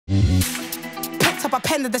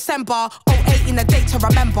10th of December, 08 in the date to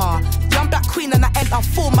remember. Young black queen and I enter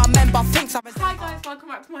for my member. Thanks. Hi guys, welcome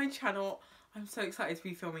back to my channel. I'm so excited to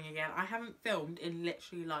be filming again. I haven't filmed in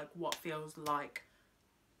literally like what feels like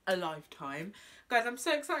a lifetime. Guys, I'm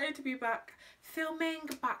so excited to be back filming,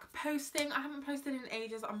 back posting. I haven't posted in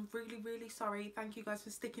ages. I'm really sorry. Thank you guys for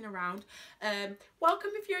sticking around. Welcome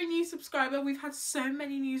if you're a new subscriber. We've had so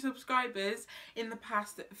many new subscribers in the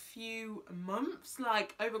past few months.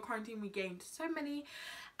 Like over quarantine we gained so many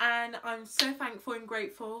and I'm so thankful and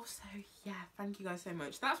grateful. So yeah, thank you guys so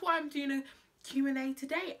much. That's why I'm doing a Q&A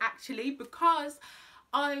today actually, because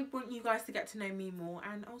I want you guys to get to know me more,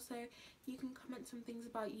 and also you can comment some things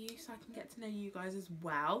about you so I can get to know you guys as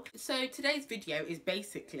well. So today's video is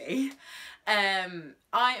basically I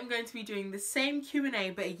am going to be doing the same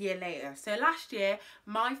Q&A but a year later. So last year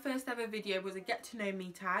my first ever video was a get to know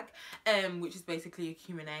me tag, which is basically a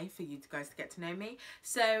Q&A for you guys to get to know me.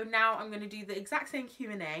 So now I'm going to do the exact same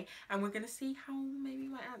Q&A and we're going to see how maybe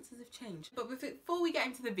my answers have changed. But before we get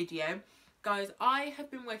into the video, guys, I have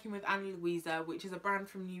been working with Luisa, which is a brand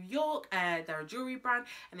from New York. They're a jewellery brand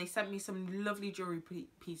and they sent me some lovely jewellery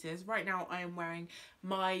pieces. Right now I am wearing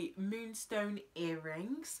my moonstone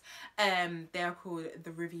earrings. They are called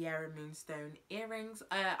the Riviera Moonstone earrings.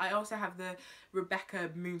 I also have the Rebecca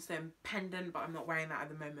Moonstone pendant, but I'm not wearing that at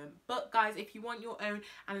the moment. But guys, if you want your own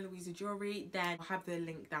Luisa jewellery, then I'll have the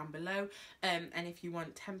link down below. And if you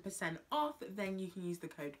want 10% off, then you can use the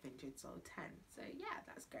code vintagesoulyt. So yeah,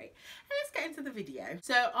 that's great. And let's get into the video.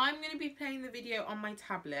 So I'm going to be playing the video on my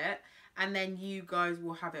tablet and then you guys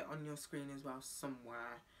will have it on your screen as well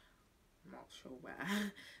somewhere. I'm not sure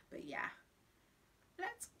where, but yeah,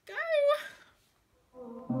 let's go.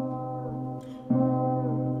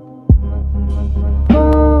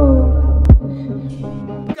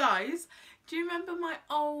 Guys, do you remember my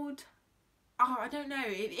old, I don't know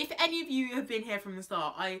if any of you have been here from the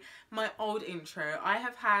start, my old intro. I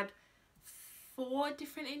have had 4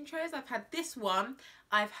 different intros. I've had this one,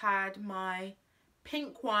 I've had my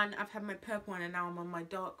pink one, I've had my purple one, and now I'm on my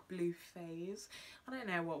dark blue phase. I don't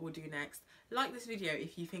know what we'll do next. Like this video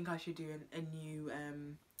if you think I should do a new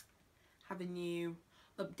have a new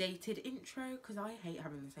updated intro, because I hate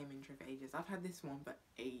having the same intro for ages. I've had this one for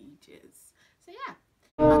ages. So yeah.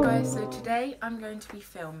 Hi guys, so today I'm going to be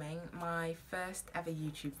filming my first ever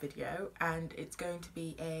YouTube video and it's going to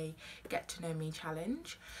be a get to know me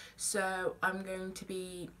challenge. So I'm going to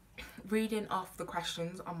be reading off the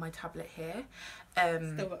questions on my tablet here,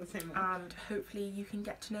 still got the same one. And hopefully you can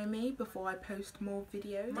get to know me before I post more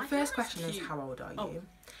videos. The first question is, how old are you?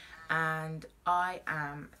 And I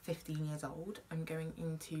am 15 years old. I'm going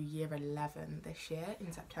into year 11 this year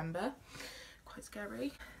in September. Quite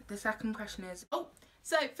scary. The second question is,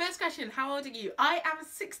 so first question, how old are you? I am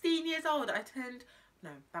 16 years old. No,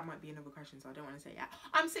 that might be another question, so I don't want to say yeah.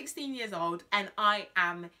 I'm 16 years old and I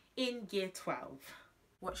am in year 12.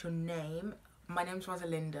 What's your name? My name's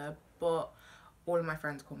Rosalinda, but all of my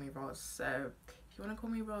friends call me Ros. So if you want to call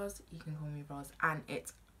me Ros, you can call me Ros. And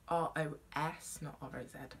it's R-O-S, not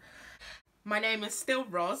R-O-Z. My name is still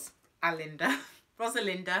Rosalinda,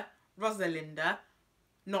 Rosalinda,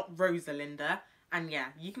 not Rosalinda. And yeah,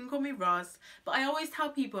 you can call me Ros, but I always tell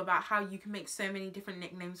people about how you can make so many different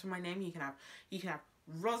nicknames for my name. You can have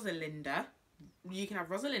Rosalinda, you can have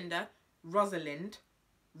Rosalinda, Rosalind,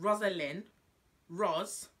 Rosalyn,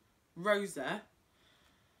 Ros, Rosa,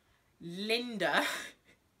 Linda,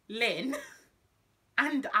 Lynn,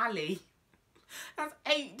 and Ali. That's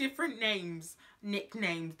 8 different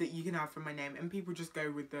nicknames that you can have for my name, and people just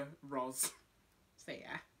go with the Ros. So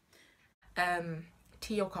yeah.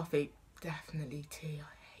 Tea or coffee? Definitely tea.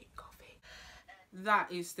 I hate coffee.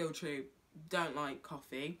 That is still true. Don't like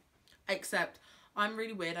coffee. Except I'm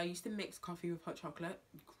really weird. I used to mix coffee with hot chocolate.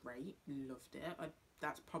 Great. Loved it.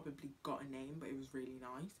 That's probably got a name, but it was really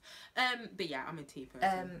nice. But yeah, I'm a tea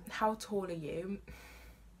person. How tall are you?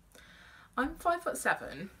 I'm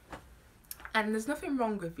 5'7", and there's nothing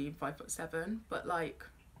wrong with being 5'7", but like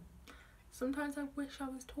sometimes I wish I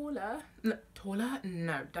was taller. Taller?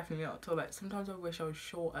 No, definitely not taller. Sometimes I wish I was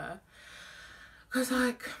shorter. Because,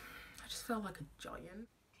 like, I just feel like a giant.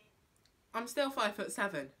 I'm still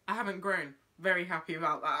 5'7". I haven't grown. Very happy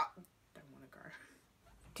about that. Don't want to grow.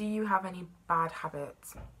 Do you have any bad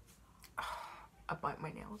habits? I bite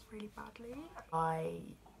my nails really badly. I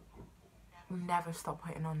never stop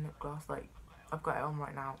putting on lip gloss. Like, I've got it on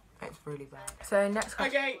right now. It's really bad. So, next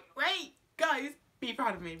question. Okay, wait, guys. Be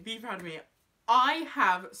proud of me. Be proud of me. I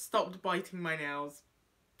have stopped biting my nails.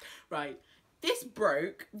 Right. This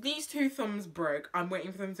broke. These 2 thumbs broke. I'm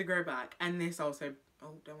waiting for them to grow back. And this also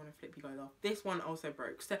Oh, don't want to flip you guys off. This one also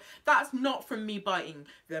broke. So that's not from me biting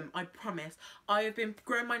them, I promise. I have been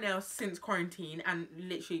growing my nails since quarantine and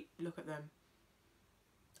literally, look at them.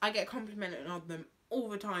 I get complimented on them all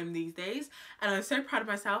the time these days. And I'm so proud of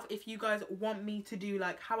myself. If you guys want me to do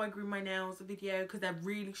like how I grew my nails video, because they're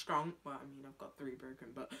really strong. Well, I mean, I've got 3 broken,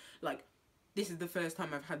 but like this is the first time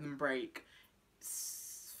I've had them break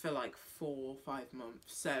for like 4 or 5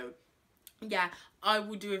 months. So yeah, I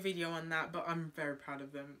will do a video on that, but I'm very proud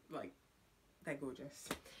of them. Like, they're gorgeous.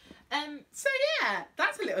 So yeah,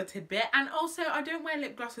 that's a little tidbit. And also, I don't wear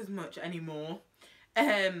lip gloss as much anymore.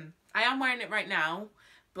 I am wearing it right now,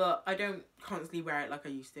 but I don't constantly wear it like I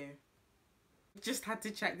used to. Just had to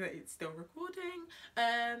check that it's still recording.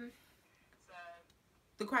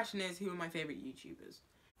 The question is, who are my favourite YouTubers?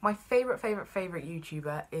 My favourite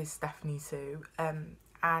YouTuber is Stephanie Sue.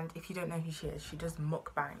 And if you don't know who she is, she does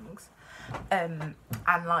mukbangs. And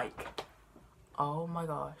like, oh my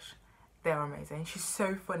gosh, they're amazing. She's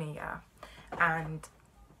so funny, yeah. And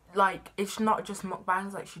like, it's not just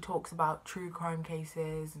mukbangs, like she talks about true crime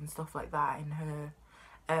cases and stuff like that in her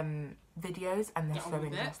videos, and they're so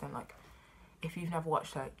interesting. Like, if you've never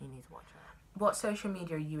watched her, you need to watch her. What social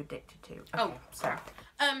media are you addicted to? Okay, oh, sorry.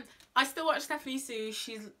 I still watch Stephanie Sue.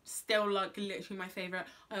 She's still like literally my favourite.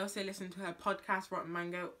 I also listen to her podcast, Rotten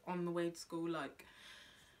Mango, on the way to school, like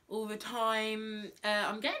all the time.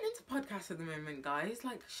 I'm getting into podcasts at the moment, guys.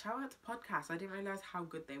 Like, shout out to podcasts. I didn't realise how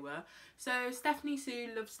good they were. So Stephanie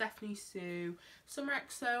Sue, love Stephanie Sue. Summer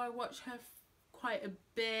XO, I watch her quite a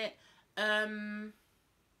bit.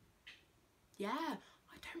 Yeah,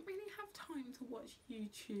 I don't really have time to watch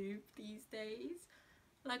YouTube these days.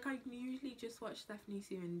 Like, I usually just watch Stephanie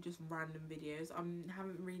Sue and just random videos. I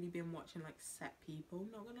haven't really been watching, like, set people,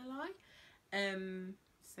 not gonna lie.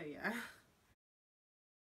 So, yeah.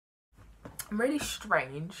 I'm really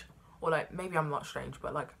strange, or, like, maybe I'm not strange,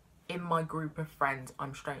 but, like, in my group of friends,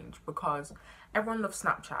 I'm strange, because everyone loves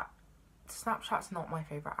Snapchat. Snapchat's not my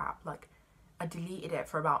favourite app. Like, I deleted it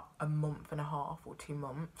for about a month and a half or 2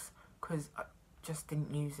 months, because I just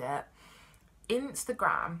didn't use it.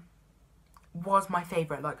 Instagram was my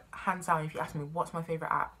favourite, like, hands down. If you ask me what's my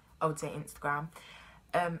favourite app, I would say Instagram.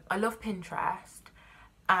 I love Pinterest,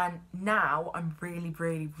 and now I'm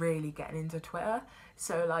really getting into Twitter.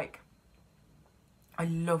 So, like, I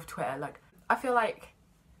love Twitter. Like, I feel like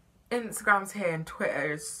Instagram's here and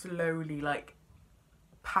Twitter is slowly, like,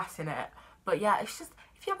 passing it. But yeah, it's just,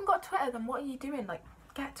 if you haven't got Twitter, then what are you doing? Like,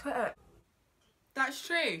 get Twitter. That's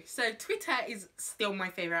true. So Twitter is still my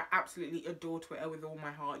favourite. I absolutely adore Twitter with all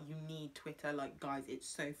my heart. You need Twitter. Like, guys, it's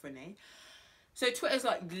so funny. So Twitter's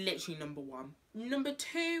like literally #1.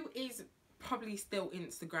 #2 is probably still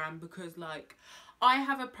Instagram, because like I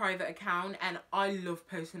have a private account and I love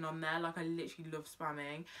posting on there. Like, I literally love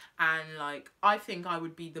spamming, and like I think I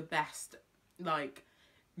would be the best like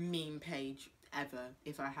meme page ever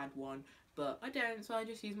if I had one. But I don't, so I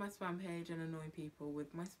just use my spam page and annoy people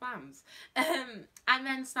with my spams. And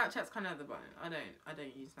then Snapchat's kind of at the bottom. I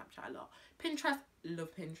don't use Snapchat a lot. Pinterest,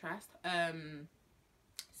 love Pinterest.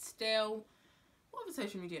 Still, what other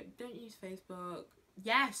social media? Don't use Facebook.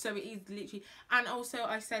 Yeah, so it is literally. And also,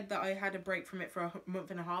 I said that I had a break from it for a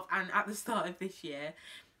month and a half. And at the start of this year,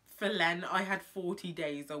 for Len, I had 40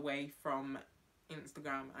 days away from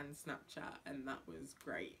Instagram and Snapchat, and that was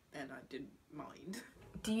great, and I didn't mind.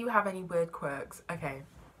 Do you have any weird quirks? Okay,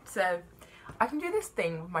 so I can do this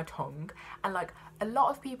thing with my tongue, and like a lot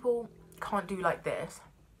of people can't do like this.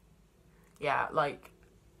 Yeah, like,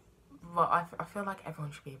 but I feel like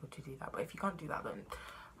everyone should be able to do that, but if you can't do that, then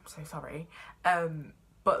I'm so sorry.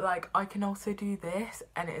 But like, I can also do this,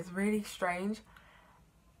 and it is really strange.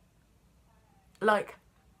 Like,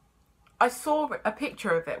 I saw a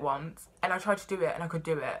picture of it once, and I tried to do it, and I could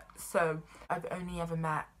do it. So I've only ever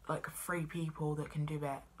met like 3 people that can do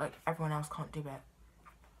it. Like, everyone else can't do it.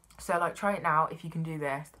 So like, try it now. If you can do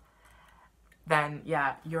this, then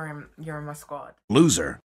yeah, you're in my squad.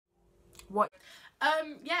 Loser. What?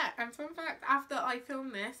 Yeah, and fun fact, after I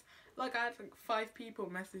filmed this, like, I had like 5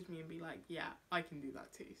 people message me and be like, yeah, I can do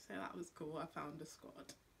that too. So that was cool. I found a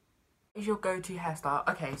squad. Is your go-to hairstyle?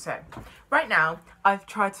 Okay, so right now I've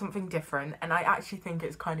tried something different, and I actually think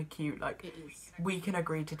it's kind of cute. Like, it is. We can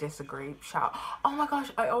agree to disagree. Shout! Oh my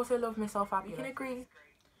gosh, I also love Miss Fabulous. We can agree.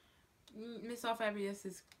 Miss Fabulous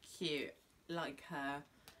is cute. Like her.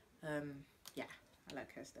 Yeah, I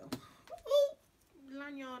like her still. Ooh,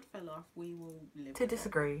 lanyard fell off. We will live to with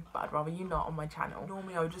disagree, it. but I'd rather you not on my channel.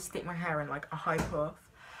 Normally I would just stick my hair in like a high puff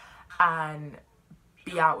and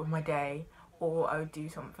be out with my day. Or I would do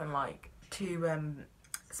something like 2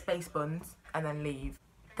 space buns and then leave.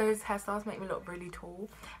 Those hairstyles make me look really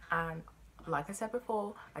tall, and like I said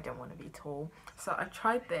before, I don't want to be tall. So I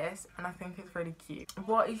tried this and I think it's really cute.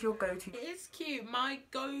 What is your go-to? It is cute. My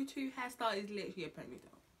go-to hairstyle is literally a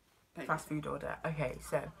ponytail. Fast food order. Okay,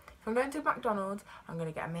 so if I'm going to McDonald's, I'm going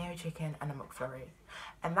to get a mayo chicken and a McFlurry.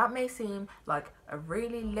 And that may seem like a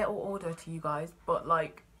really little order to you guys, but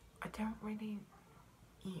like, I don't really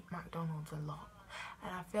eat McDonald's a lot.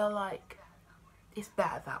 And I feel like it's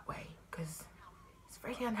better that way because it's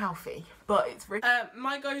really unhealthy, but it's really...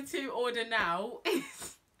 My go-to order now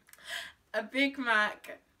is a Big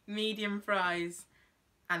Mac, medium fries,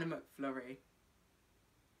 and a McFlurry.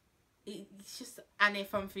 It's just, and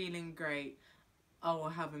if I'm feeling great, I will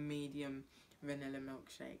have a medium vanilla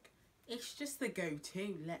milkshake. It's just the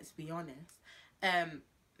go-to, let's be honest.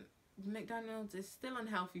 McDonald's is still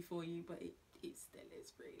unhealthy for you, but it still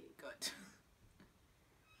is really good.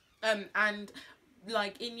 And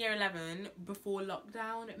like in year 11, before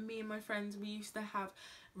lockdown, me and my friends, we used to have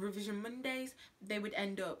revision Mondays. They would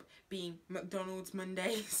end up being McDonald's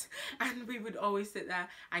Mondays, and we would always sit there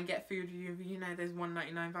and get food. You know, there's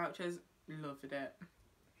 $1.99 vouchers. Loved it.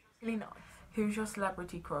 Really nice. Who's your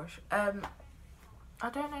celebrity crush? I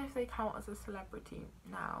don't know if they count as a celebrity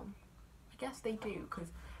now. I guess they do because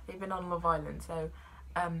they've been on Love Island. So,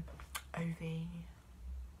 Ovi,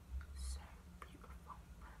 so beautiful,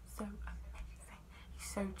 so amazing. He's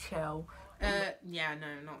so chill. Yeah,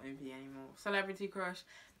 no, not Ovi anymore. Celebrity crush,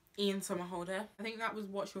 Ian Somerhalder. I think that was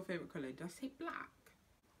What's Your Favourite Colour? Did I say black?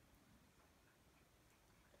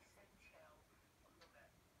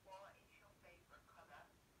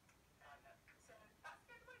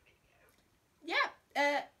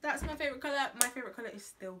 Yeah, that's my favourite colour. My favourite colour is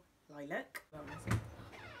still lilac.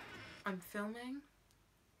 I'm filming.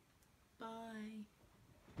 Bye.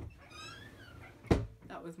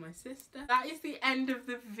 That was my sister. That is the end of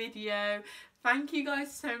the video. Thank you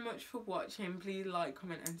guys so much for watching. Please like,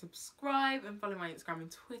 comment and subscribe, and follow my Instagram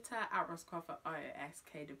and Twitter at roskwaffo,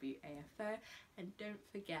 IOSKWAFO. And don't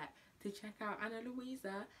forget to check out Anna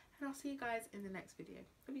Louisa, and I'll see you guys in the next video.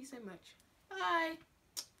 Love you so much. Bye.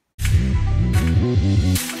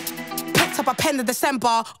 Picked up a pen in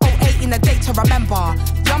December, 08 in a date to remember.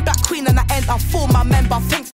 Young black queen and I end up for my member. Thinks